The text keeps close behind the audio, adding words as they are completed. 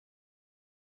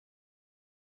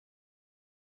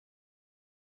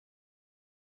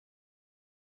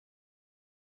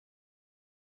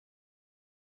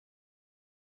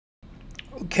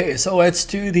Okay, so let's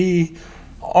do the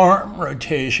arm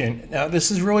rotation. Now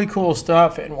this is really cool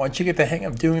stuff, and once you get the hang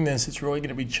of doing this, it's really going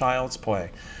to be child's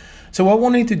play. So what we'll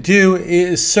need to do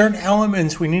is certain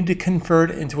elements we need to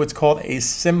convert into what's called a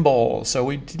symbol. So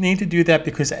we need to do that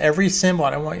because every symbol,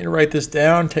 and I want you to write this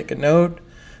down, take a note,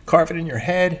 carve it in your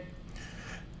head.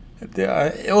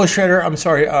 Flash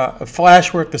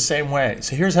work the same way.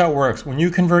 So here's how it works. When you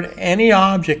convert any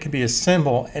object, it can be a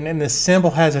symbol, and then the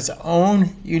symbol has its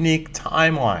own unique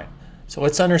timeline. So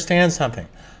let's understand something.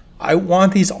 I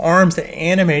want these arms to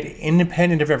animate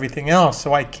independent of everything else,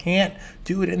 so I can't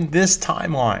do it in this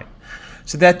timeline.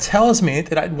 So that tells me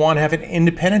that I'd want to have an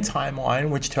independent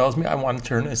timeline, which tells me I want to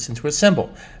turn this into a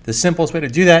symbol. The simplest way to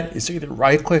do that is to either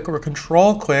right-click or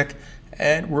control-click,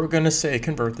 and we're going to say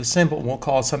convert the symbol. We'll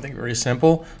call it something very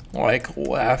simple, like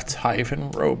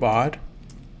left-robot,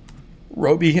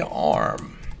 Roby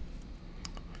arm.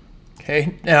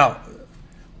 Okay, now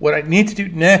what I need to do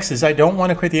next is I don't want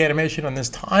to create the animation on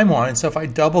this timeline, so if I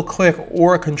double-click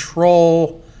or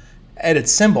control edit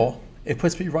symbol, it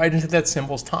puts me right into that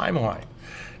symbol's timeline.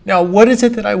 Now, what is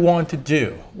it that I want to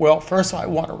do? Well, first of all, I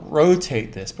want to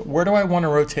rotate this, but where do I want to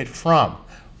rotate from?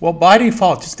 Well, by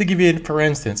default, just to give you, for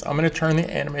instance, I'm going to turn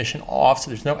the animation off so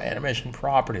there's no animation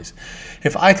properties.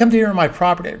 If I come to here in my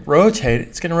property and rotate it,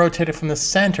 it's going to rotate it from the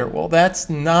center. Well, that's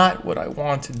not what I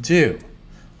want to do.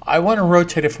 I want to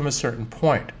rotate it from a certain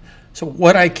point. So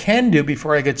what I can do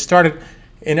before I get started,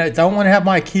 and I don't want to have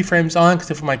my keyframes on,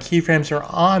 because if my keyframes are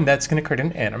on, that's going to create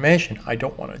an animation. I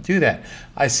don't want to do that.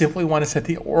 I simply want to set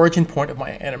the origin point of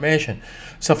my animation.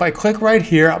 So if I click right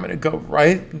here, I'm going to go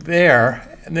right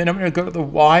there, and then I'm going to go to the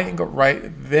Y and go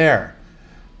right there.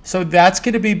 So that's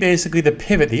going to be basically the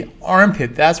pivot, the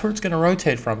armpit. That's where it's going to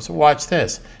rotate from. So watch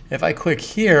this. If I click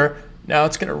here, now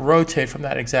it's going to rotate from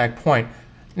that exact point.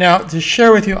 Now, to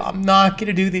share with you, I'm not going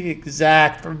to do the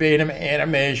exact verbatim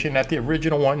animation that the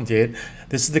original one did.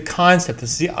 This is the concept.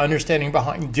 This is the understanding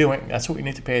behind doing. That's what we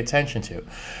need to pay attention to.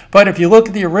 But if you look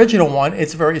at the original one,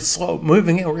 it's very slow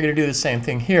moving, and we're going to do the same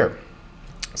thing here.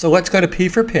 So let's go to P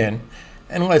for pin,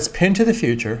 and let's pin to the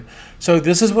future. So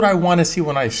this is what I want to see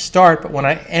when I start, but when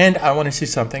I end, I want to see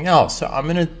something else. So I'm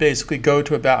going to basically go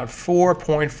to about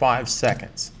 4.5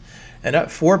 seconds. And at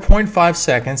 4.5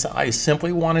 seconds, I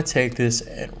simply want to take this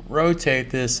and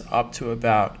rotate this up to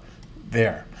about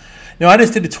there. Now, I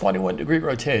just did a 21-degree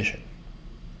rotation.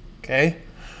 Okay?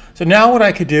 So now what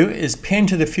I could do is pin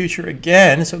to the future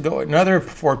again. So go another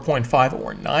 4.5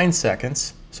 or 9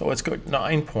 seconds. So let's go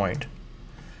 9 point.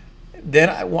 Then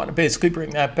I want to basically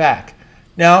bring that back.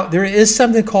 Now, there is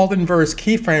something called inverse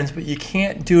keyframes, but you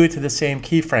can't do it to the same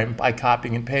keyframe by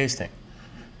copying and pasting.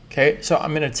 Okay, so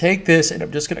I'm going to take this and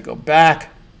I'm just going to go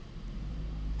back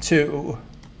to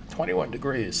 21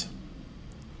 degrees,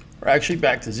 or actually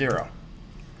back to 0.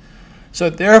 So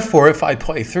therefore, if I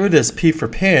play through this P for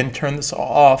pin, turn this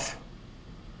off.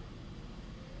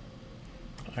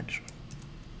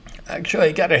 Actually,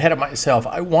 I got ahead of myself.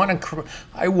 I want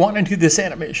to do this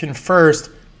animation first,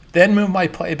 then move my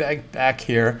playback back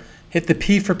here. Hit the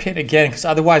P for pin again, because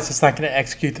otherwise it's not going to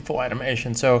execute the full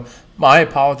animation. So my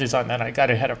apologies on that. I got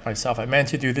ahead of myself. I meant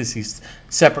to do these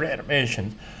separate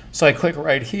animations. So I click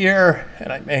right here,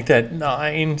 and I make that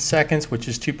 9 seconds, which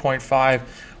is 2.5,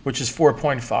 which is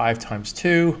 4.5 times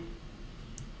 2.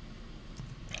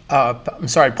 I'm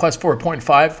sorry, plus 4.5,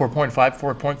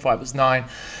 4.5 is 9.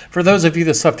 For those of you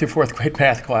that slept through 4th grade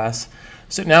math class.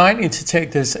 So now I need to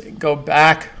take this and go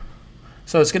back.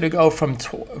 So it's going to go from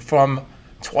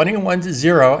 21 to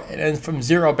 0, and then from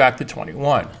 0 back to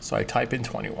 21. So I type in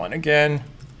 21 again,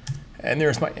 and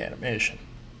there's my animation.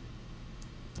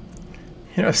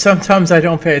 You know, sometimes I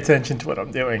don't pay attention to what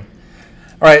I'm doing.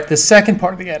 All right, the second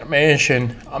part of the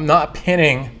animation, I'm not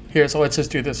pinning here, so let's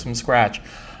just do this from scratch.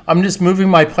 I'm just moving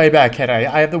my playback head.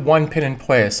 I have the one pin in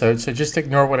place, so just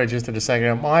ignore what I just did a second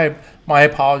ago. My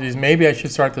apologies. Maybe I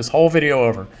should start this whole video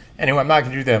over. Anyway, I'm not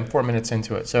going to do that. I'm 4 minutes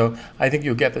into it, so I think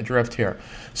you'll get the drift here.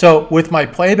 So with my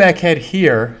playback head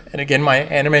here, and again, my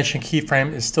animation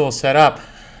keyframe is still set up,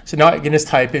 so now I can just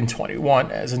type in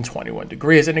 21 as in 21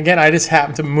 degrees. And again, I just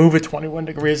happen to move it 21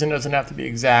 degrees, and it doesn't have to be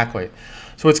exactly.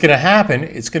 So what's going to happen,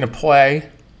 it's going to play,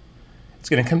 it's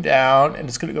going to come down, and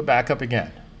it's going to go back up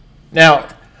again. Now,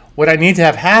 what I need to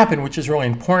have happen, which is really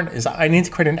important, is I need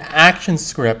to create an action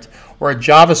script or a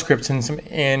JavaScript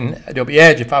in Adobe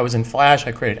Edge. If I was in Flash,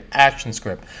 I created action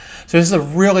script. So this is a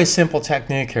really simple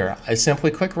technique here. I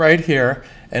simply click right here,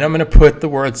 and I'm going to put the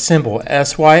word symbol,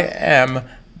 SYM,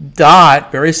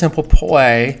 dot, very simple,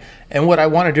 play. And what I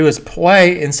want to do is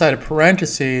play inside of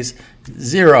parentheses,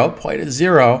 0, play to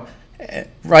 0,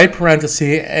 right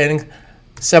parenthesis, and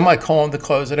semicolon to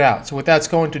close it out. So what that's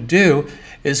going to do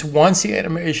is once the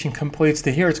animation completes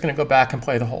to here, it's going to go back and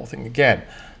play the whole thing again.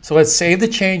 So let's save the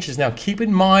changes. Now keep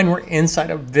in mind we're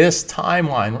inside of this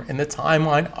timeline. We're in the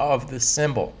timeline of the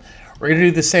symbol. We're going to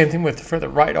do the same thing for the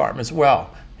right arm as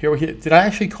well. Here did I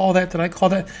actually call that? Did I call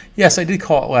that? Yes, I did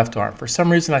call it left arm. For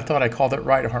some reason I thought I called it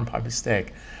right arm by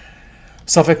mistake.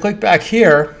 So if I click back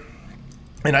here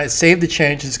and I save the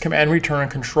changes, Command return,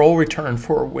 Control return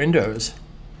for Windows.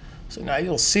 So now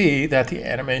you'll see that the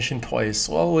animation plays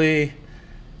slowly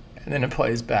and then it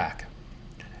plays back.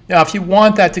 Now if you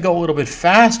want that to go a little bit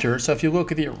faster, so if you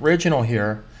look at the original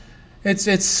here,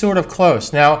 it's sort of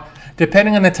close. Now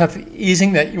depending on the type of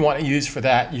easing that you want to use for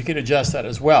that, you can adjust that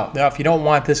as well. Now if you don't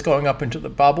want this going up into the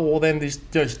bubble, well then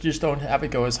just don't have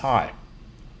it go as high.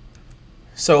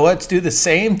 So let's do the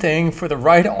same thing for the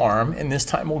right arm, and this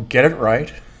time we'll get it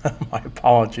right. My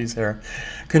apologies there.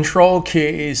 Control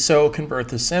key, so convert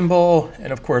the symbol,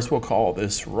 and of course we'll call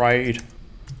this right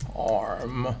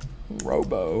arm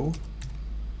robo.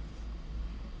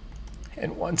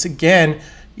 And once again,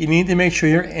 you need to make sure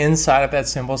you're inside of that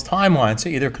symbol's timeline. So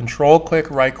either control click,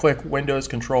 right click, Windows,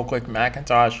 control click,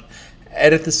 Macintosh,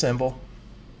 edit the symbol.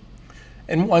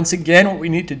 And once again, what we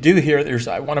need to do here,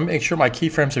 I want to make sure my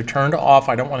keyframes are turned off.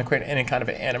 I don't want to create any kind of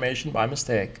animation by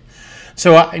mistake.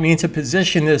 So I need to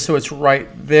position this so it's right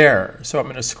there. So I'm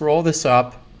going to scroll this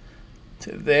up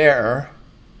to there,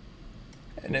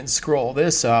 and then scroll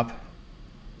this up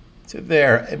to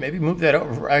there, and maybe move that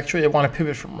over. Actually, I want to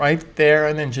pivot from right there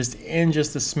and then just in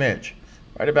just a smidge,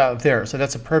 right about there. So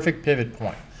that's a perfect pivot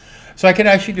point. So I can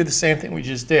actually do the same thing we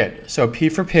just did. So P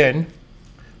for pin.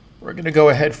 We're going to go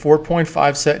ahead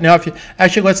 4.5 set. Now,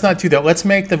 actually, let's not do that. Let's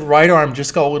make the right arm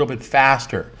just go a little bit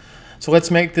faster. So let's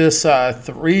make this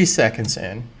 3 seconds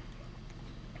in.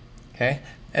 Okay,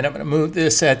 and I'm going to move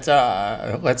this at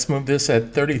let's move this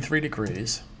at 33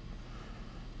 degrees.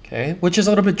 Okay, which is a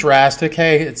little bit drastic.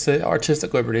 Hey, it's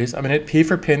artistic liberties. I'm going to hit P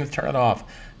for pin to turn it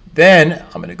off. Then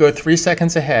I'm going to go 3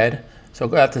 seconds ahead. So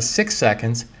I'll go out to 6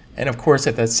 seconds, and of course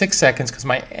at that 6 seconds, because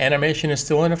my animation is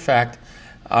still in effect,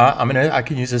 I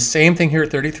can use the same thing here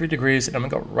at 33 degrees, and I'm going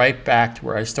to go right back to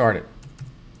where I started.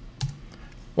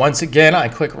 Once again, I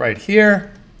click right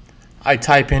here. I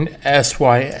type in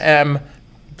SYM.play.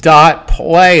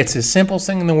 It's the simplest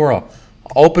thing in the world.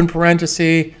 Open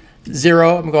parenthesis,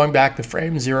 0. I'm going back to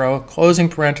frame 0. Closing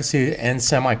parenthesis and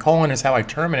semicolon is how I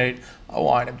terminate a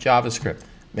line of JavaScript.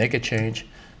 Make a change,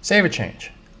 save a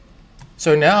change.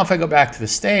 So now if I go back to the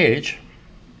stage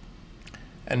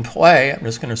and play, I'm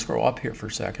just going to scroll up here for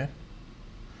a second.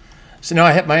 So now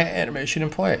I have my animation in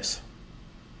place.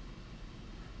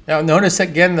 Now notice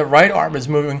again the right arm is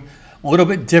moving a little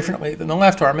bit differently than the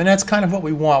left arm, and that's kind of what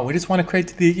we want. We just want to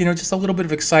create the, just a little bit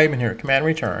of excitement here. Command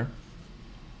return.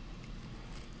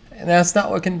 And that's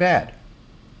not looking bad.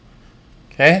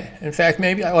 Okay, in fact,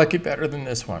 maybe I like it better than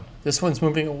this one. This one's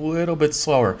moving a little bit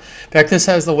slower. In fact, this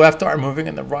has the left arm moving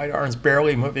and the right arm's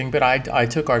barely moving, but I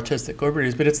took artistic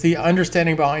liberties, but it's the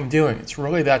understanding behind doing it. It's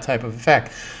really that type of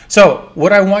effect. So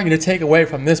what I want you to take away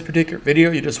from this particular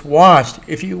video you just watched,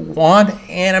 if you want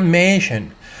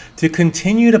animation to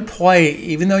continue to play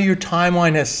even though your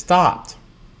timeline has stopped,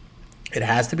 it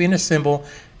has to be in a symbol,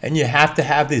 and you have to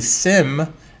have the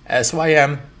SYM,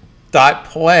 S-Y-M,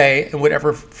 .play in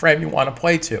whatever frame you want to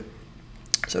play to.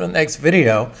 So in the next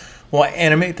video, we'll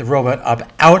animate the robot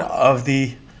up out of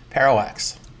the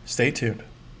parallax. Stay tuned.